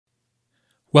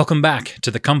Welcome back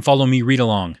to the Come Follow Me Read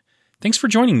Along. Thanks for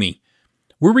joining me.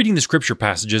 We're reading the scripture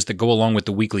passages that go along with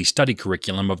the weekly study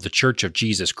curriculum of the Church of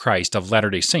Jesus Christ of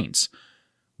Latter-day Saints.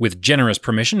 With generous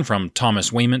permission from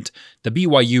Thomas Wayment, the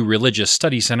BYU Religious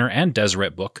Study Center, and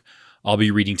Deseret Book, I'll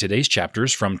be reading today's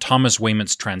chapters from Thomas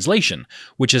Wayment's translation,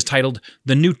 which is titled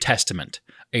The New Testament,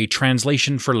 a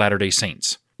translation for Latter-day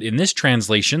Saints. In this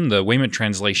translation, the Wayment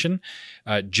translation,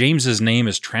 James's name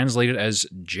is translated as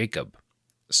Jacob.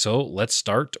 So let's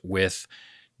start with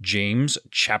James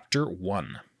chapter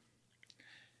 1.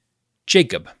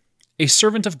 Jacob, a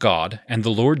servant of God and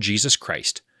the Lord Jesus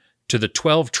Christ, to the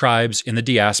 12 tribes in the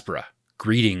diaspora,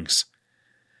 greetings.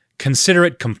 Consider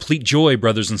it complete joy,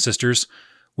 brothers and sisters,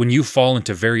 when you fall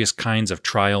into various kinds of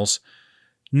trials,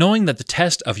 knowing that the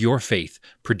test of your faith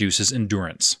produces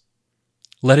endurance.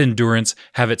 Let endurance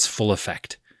have its full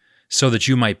effect, so that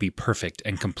you might be perfect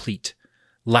and complete,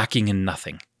 lacking in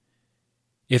nothing.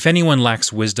 If anyone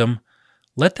lacks wisdom,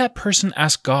 let that person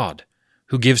ask God,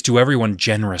 who gives to everyone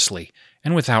generously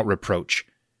and without reproach,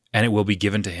 and it will be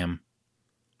given to him.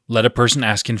 Let a person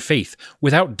ask in faith,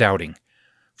 without doubting,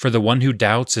 for the one who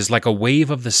doubts is like a wave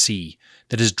of the sea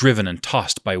that is driven and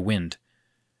tossed by wind.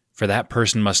 For that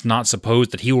person must not suppose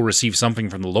that he will receive something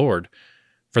from the Lord,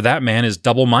 for that man is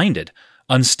double-minded,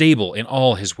 unstable in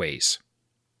all his ways.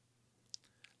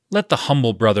 Let the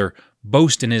humble brother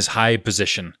boast in his high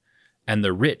position, and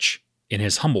the rich in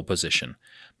his humble position,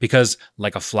 because,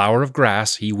 like a flower of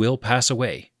grass, he will pass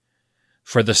away.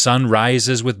 For the sun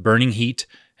rises with burning heat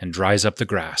and dries up the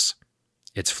grass.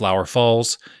 Its flower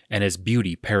falls, and its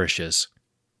beauty perishes.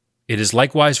 It is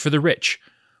likewise for the rich.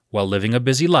 While living a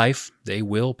busy life, they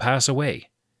will pass away.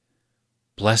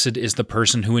 Blessed is the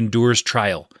person who endures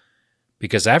trial,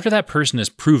 because after that person is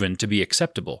proven to be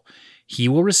acceptable, he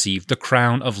will receive the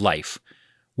crown of life,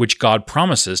 which God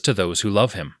promises to those who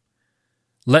love him.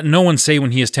 Let no one say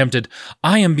when he is tempted,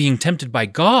 I am being tempted by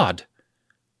God.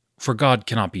 For God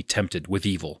cannot be tempted with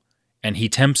evil, and he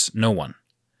tempts no one.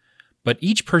 But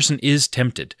each person is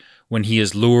tempted when he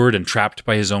is lured and trapped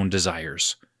by his own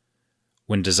desires.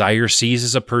 When desire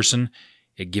seizes a person,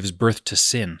 it gives birth to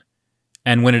sin,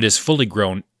 and when it is fully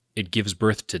grown, it gives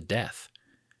birth to death.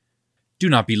 Do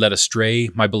not be led astray,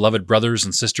 my beloved brothers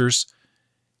and sisters.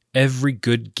 Every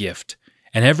good gift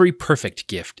and every perfect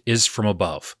gift is from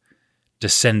above,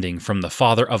 descending from the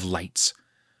Father of lights,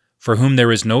 for whom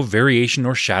there is no variation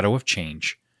or shadow of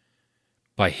change.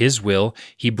 By his will,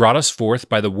 he brought us forth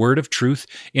by the word of truth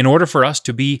in order for us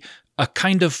to be a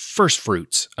kind of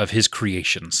firstfruits of his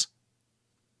creations.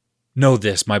 Know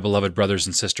this, my beloved brothers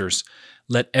and sisters,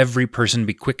 let every person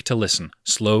be quick to listen,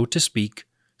 slow to speak,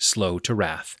 slow to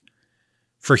wrath.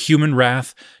 For human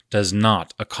wrath does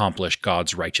not accomplish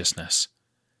God's righteousness.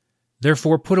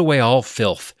 Therefore put away all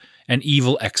filth and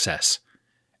evil excess,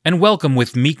 and welcome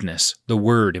with meekness the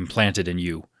word implanted in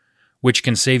you, which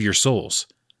can save your souls.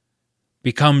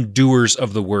 Become doers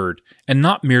of the word, and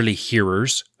not merely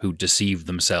hearers who deceive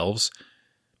themselves.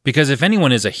 Because if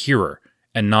anyone is a hearer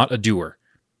and not a doer,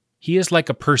 he is like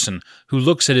a person who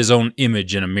looks at his own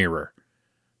image in a mirror.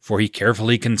 For he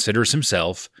carefully considers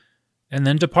himself, and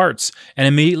then departs, and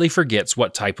immediately forgets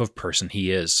what type of person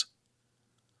he is.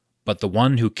 But the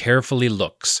one who carefully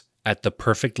looks at the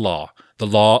perfect law, the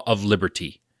law of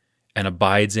liberty, and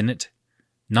abides in it,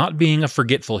 not being a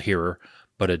forgetful hearer,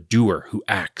 but a doer who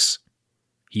acts,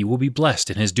 he will be blessed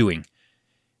in his doing.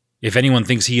 If anyone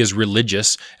thinks he is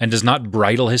religious and does not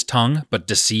bridle his tongue, but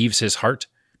deceives his heart,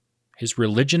 his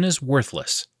religion is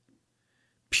worthless.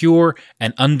 Pure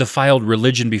and undefiled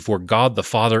religion before God the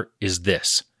Father is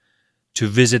this: to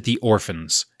visit the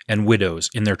orphans and widows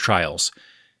in their trials,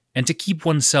 and to keep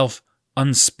oneself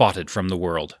unspotted from the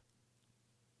world.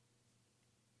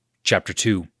 Chapter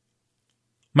 2.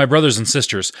 My brothers and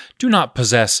sisters, do not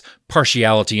possess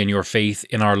partiality in your faith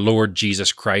in our Lord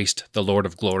Jesus Christ, the Lord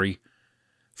of glory.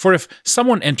 For if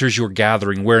someone enters your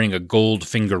gathering wearing a gold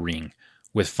finger ring,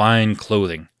 with fine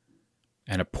clothing,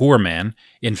 and a poor man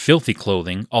in filthy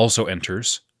clothing also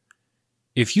enters,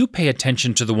 if you pay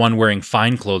attention to the one wearing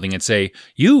fine clothing and say,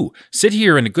 You, sit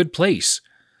here in a good place,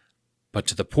 but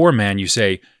to the poor man you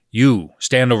say, You,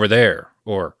 stand over there,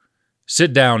 or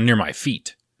sit down near my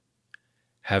feet,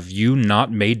 have you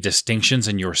not made distinctions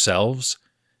in yourselves,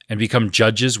 and become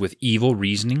judges with evil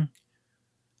reasoning?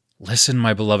 Listen,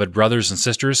 my beloved brothers and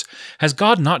sisters, has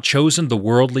God not chosen the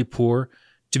worldly poor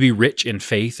to be rich in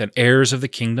faith and heirs of the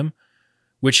kingdom,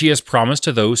 which he has promised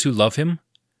to those who love him?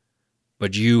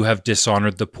 But you have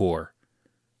dishonored the poor.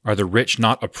 Are the rich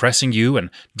not oppressing you and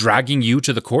dragging you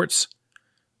to the courts?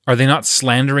 Are they not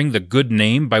slandering the good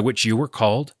name by which you were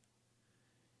called?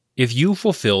 If you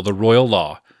fulfill the royal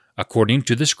law, according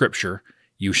to the Scripture,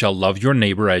 You shall love your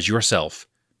neighbor as yourself.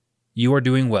 You are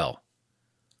doing well.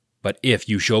 But if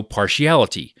you show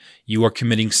partiality, you are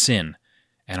committing sin,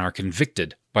 and are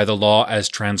convicted by the law as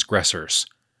transgressors.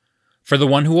 For the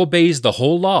one who obeys the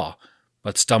whole law,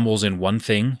 but stumbles in one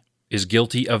thing, is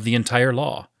guilty of the entire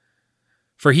law.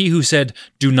 For he who said,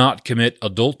 "Do not commit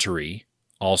adultery,"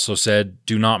 also said,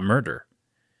 "Do not murder."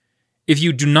 If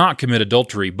you do not commit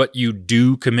adultery, but you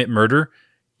do commit murder,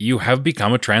 you have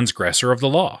become a transgressor of the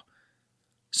law.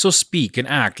 So speak and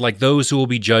act like those who will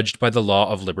be judged by the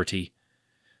law of liberty.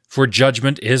 For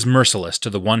judgment is merciless to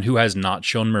the one who has not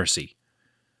shown mercy.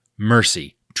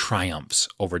 Mercy triumphs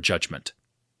over judgment.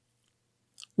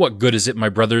 What good is it, my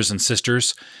brothers and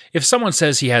sisters, if someone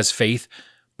says he has faith,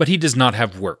 but he does not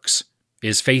have works?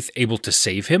 Is faith able to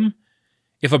save him?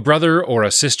 If a brother or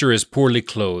a sister is poorly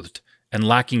clothed and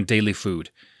lacking daily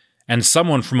food, and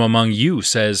someone from among you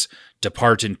says,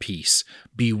 "Depart in peace,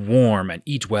 be warm and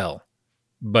eat well,"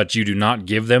 but you do not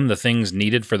give them the things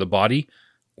needed for the body,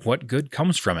 what good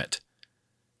comes from it?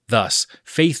 Thus,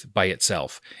 faith by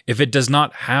itself, if it does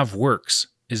not have works,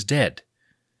 is dead.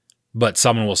 But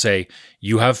someone will say,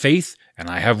 "You have faith, and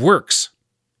I have works."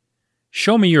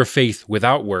 Show me your faith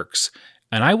without works,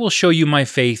 and I will show you my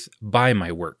faith by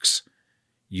my works.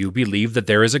 You believe that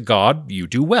there is a God, you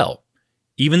do well.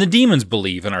 Even the demons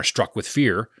believe and are struck with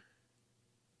fear.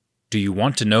 Do you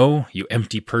want to know, you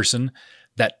empty person,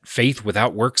 that faith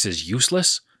without works is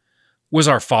useless? Was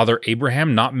our father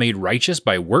Abraham not made righteous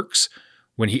by works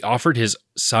when he offered his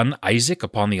son Isaac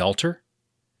upon the altar?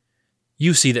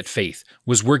 You see that faith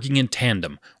was working in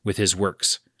tandem with his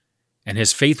works, and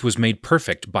his faith was made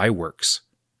perfect by works.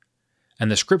 And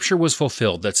the scripture was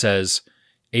fulfilled that says,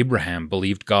 "Abraham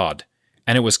believed God,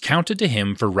 and it was counted to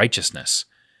him for righteousness,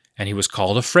 and he was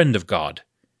called a friend of God."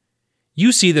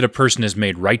 You see that a person is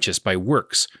made righteous by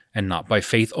works, and not by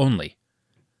faith only.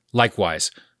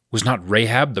 Likewise, was not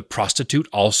Rahab the prostitute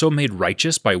also made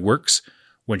righteous by works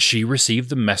when she received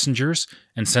the messengers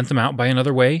and sent them out by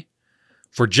another way?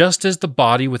 For just as the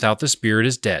body without the spirit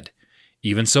is dead,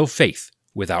 even so faith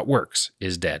without works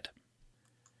is dead.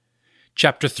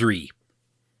 Chapter 3.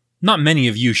 Not many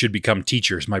of you should become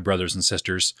teachers, my brothers and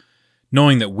sisters,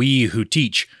 knowing that we who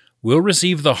teach will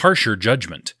receive the harsher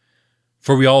judgment.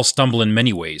 For we all stumble in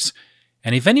many ways,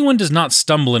 and if anyone does not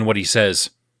stumble in what he says,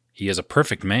 he is a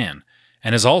perfect man,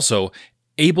 and is also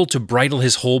able to bridle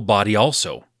his whole body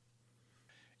also.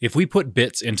 If we put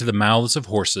bits into the mouths of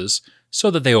horses so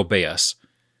that they obey us,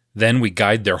 then we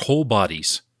guide their whole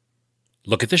bodies.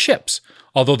 Look at the ships.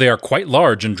 Although they are quite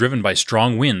large and driven by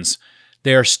strong winds,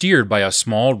 they are steered by a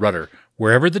small rudder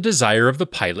wherever the desire of the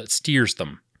pilot steers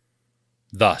them.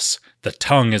 Thus, the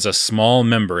tongue is a small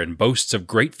member and boasts of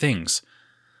great things.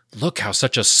 Look how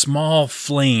such a small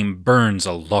flame burns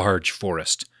a large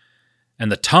forest. And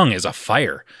the tongue is a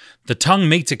fire. The tongue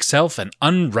makes itself an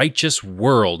unrighteous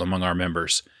world among our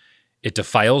members. It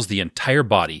defiles the entire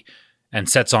body and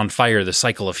sets on fire the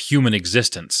cycle of human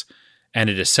existence, and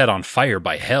it is set on fire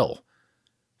by hell.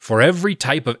 For every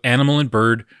type of animal and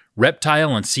bird,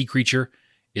 reptile and sea creature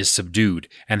is subdued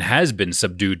and has been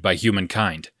subdued by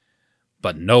humankind.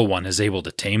 But no one is able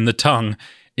to tame the tongue.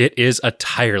 It is a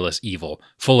tireless evil,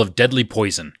 full of deadly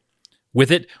poison.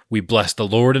 With it we bless the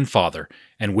Lord and Father,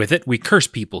 and with it we curse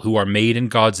people who are made in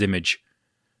God's image.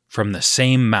 From the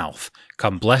same mouth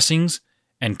come blessings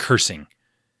and cursing.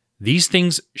 These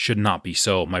things should not be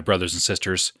so, my brothers and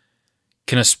sisters.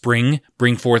 Can a spring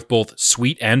bring forth both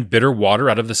sweet and bitter water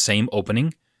out of the same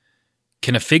opening?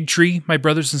 Can a fig tree, my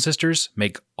brothers and sisters,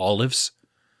 make olives?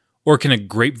 Or can a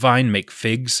grapevine make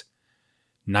figs?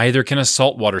 Neither can a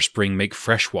saltwater spring make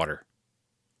fresh water.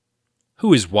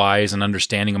 Who is wise and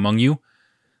understanding among you?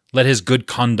 Let his good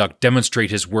conduct demonstrate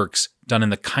his works done in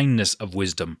the kindness of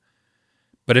wisdom.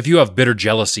 But if you have bitter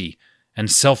jealousy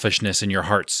and selfishness in your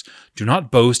hearts, do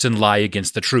not boast and lie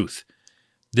against the truth.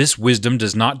 This wisdom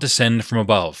does not descend from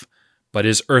above, but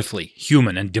is earthly,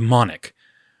 human, and demonic.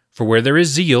 For where there is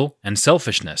zeal and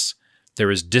selfishness, there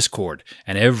is discord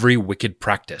and every wicked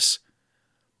practice.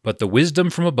 But the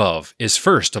wisdom from above is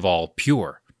first of all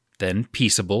pure, then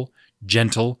peaceable,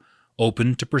 gentle,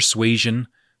 open to persuasion,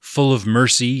 full of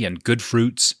mercy and good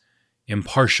fruits,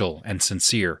 impartial and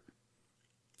sincere.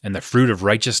 And the fruit of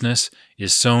righteousness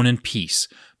is sown in peace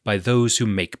by those who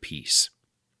make peace.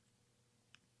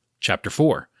 Chapter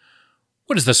 4.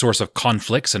 What is the source of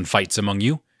conflicts and fights among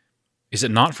you? Is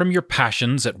it not from your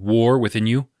passions at war within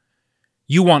you?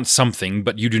 You want something,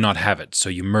 but you do not have it, so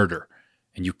you murder.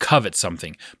 And you covet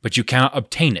something, but you cannot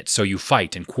obtain it, so you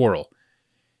fight and quarrel.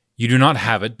 You do not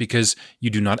have it because you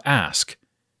do not ask.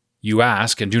 You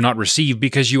ask and do not receive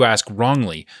because you ask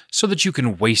wrongly, so that you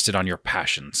can waste it on your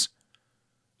passions.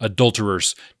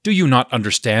 Adulterers, do you not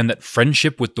understand that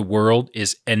friendship with the world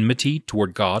is enmity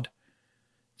toward God?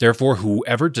 Therefore,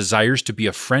 whoever desires to be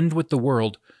a friend with the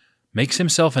world makes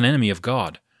himself an enemy of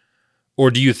God. Or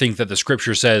do you think that the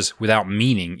Scripture says, without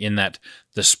meaning, in that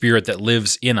the Spirit that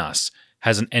lives in us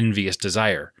has an envious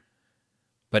desire?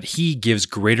 But He gives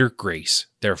greater grace.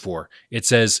 Therefore, it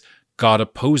says, God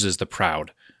opposes the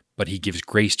proud, but He gives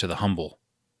grace to the humble.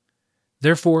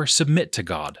 Therefore, submit to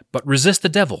God, but resist the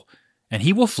devil, and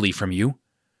he will flee from you.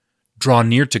 Draw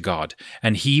near to God,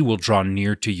 and He will draw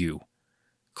near to you.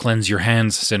 Cleanse your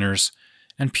hands, sinners,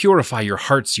 and purify your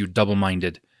hearts, you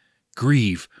double-minded.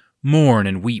 Grieve, mourn,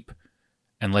 and weep,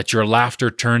 and let your laughter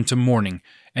turn to mourning,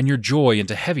 and your joy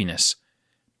into heaviness.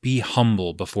 Be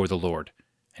humble before the Lord,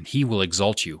 and He will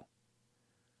exalt you.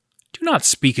 Do not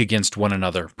speak against one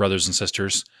another, brothers and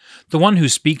sisters. The one who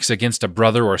speaks against a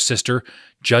brother or sister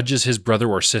judges his brother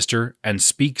or sister, and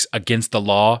speaks against the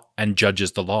law and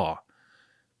judges the law.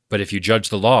 But if you judge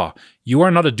the law, you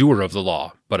are not a doer of the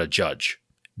law, but a judge.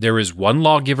 There is one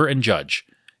lawgiver and judge,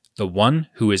 the one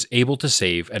who is able to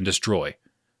save and destroy.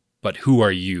 But who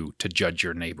are you to judge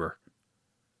your neighbor?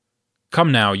 Come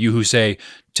now, you who say,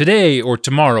 today or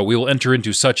tomorrow we will enter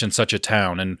into such and such a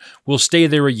town, and will stay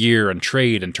there a year and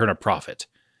trade and turn a profit.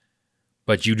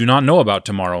 But you do not know about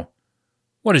tomorrow.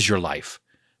 What is your life?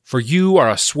 For you are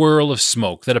a swirl of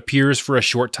smoke that appears for a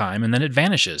short time and then it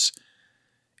vanishes.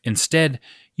 Instead,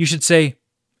 you should say,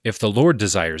 if the Lord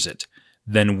desires it,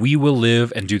 then we will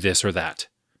live and do this or that.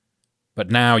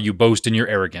 But now you boast in your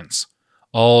arrogance.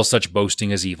 All such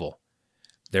boasting is evil.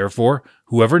 Therefore,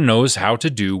 whoever knows how to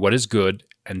do what is good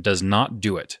and does not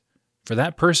do it, for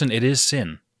that person it is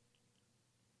sin.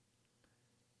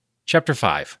 Chapter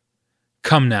 5.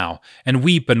 Come now, and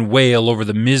weep and wail over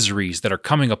the miseries that are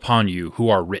coming upon you who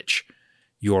are rich.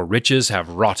 Your riches have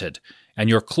rotted, and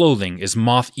your clothing is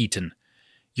moth-eaten.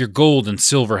 Your gold and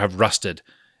silver have rusted,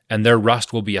 and their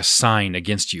rust will be a sign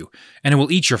against you, and it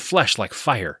will eat your flesh like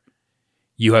fire.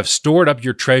 You have stored up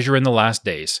your treasure in the last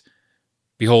days.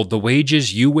 Behold, the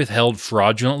wages you withheld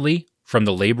fraudulently from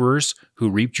the laborers who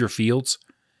reaped your fields,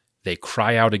 they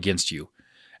cry out against you,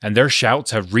 and their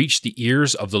shouts have reached the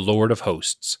ears of the Lord of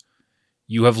hosts.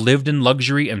 You have lived in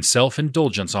luxury and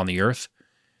self-indulgence on the earth.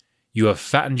 You have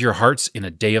fattened your hearts in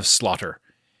a day of slaughter.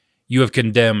 You have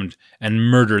condemned and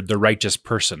murdered the righteous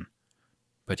person,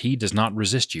 but he does not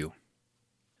resist you.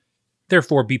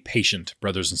 Therefore be patient,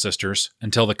 brothers and sisters,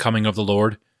 until the coming of the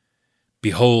Lord.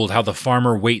 Behold how the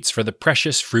farmer waits for the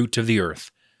precious fruit of the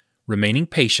earth, remaining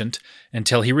patient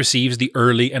until he receives the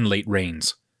early and late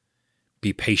rains.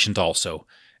 Be patient also,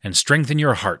 and strengthen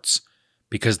your hearts,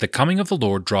 because the coming of the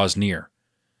Lord draws near.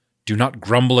 Do not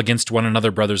grumble against one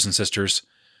another, brothers and sisters,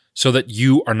 so that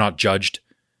you are not judged.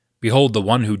 Behold, the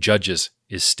one who judges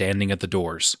is standing at the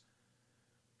doors.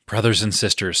 Brothers and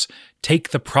sisters, take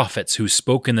the prophets who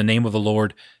spoke in the name of the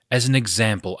Lord as an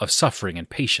example of suffering and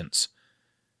patience.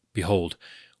 Behold,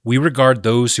 we regard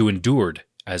those who endured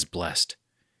as blessed.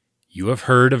 You have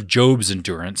heard of Job's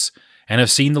endurance, and have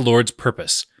seen the Lord's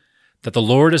purpose, that the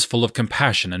Lord is full of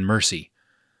compassion and mercy.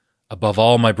 Above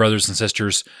all, my brothers and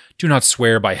sisters, do not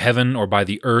swear by heaven or by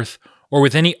the earth or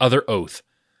with any other oath,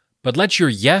 but let your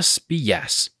yes be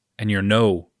yes, and your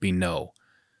no be no,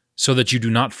 so that you do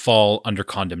not fall under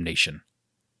condemnation.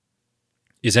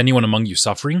 Is anyone among you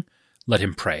suffering? Let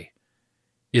him pray.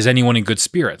 Is anyone in good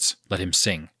spirits? Let him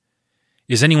sing.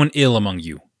 Is anyone ill among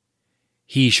you?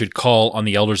 He should call on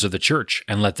the elders of the church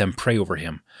and let them pray over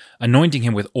him, anointing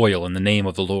him with oil in the name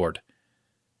of the Lord.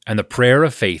 And the prayer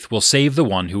of faith will save the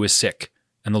one who is sick,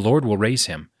 and the Lord will raise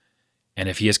him. And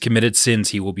if he has committed sins,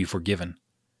 he will be forgiven.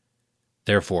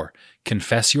 Therefore,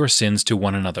 confess your sins to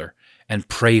one another, and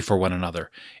pray for one another,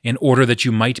 in order that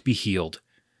you might be healed.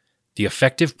 The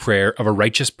effective prayer of a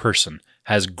righteous person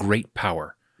has great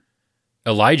power.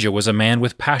 Elijah was a man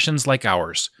with passions like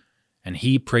ours, and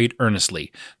he prayed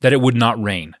earnestly that it would not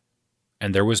rain.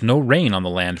 And there was no rain on the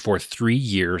land for 3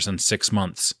 years and 6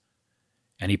 months.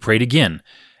 And he prayed again,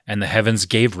 and the heavens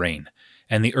gave rain,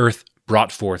 and the earth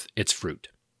brought forth its fruit.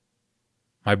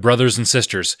 My brothers and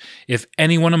sisters, if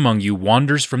anyone among you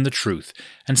wanders from the truth,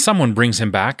 and someone brings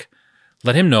him back,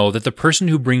 let him know that the person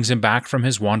who brings him back from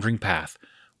his wandering path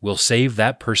will save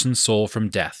that person's soul from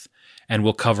death, and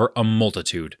will cover a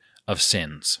multitude of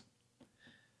sins.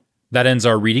 That ends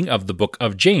our reading of the book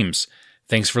of James.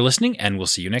 Thanks for listening, and we'll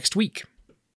see you next week.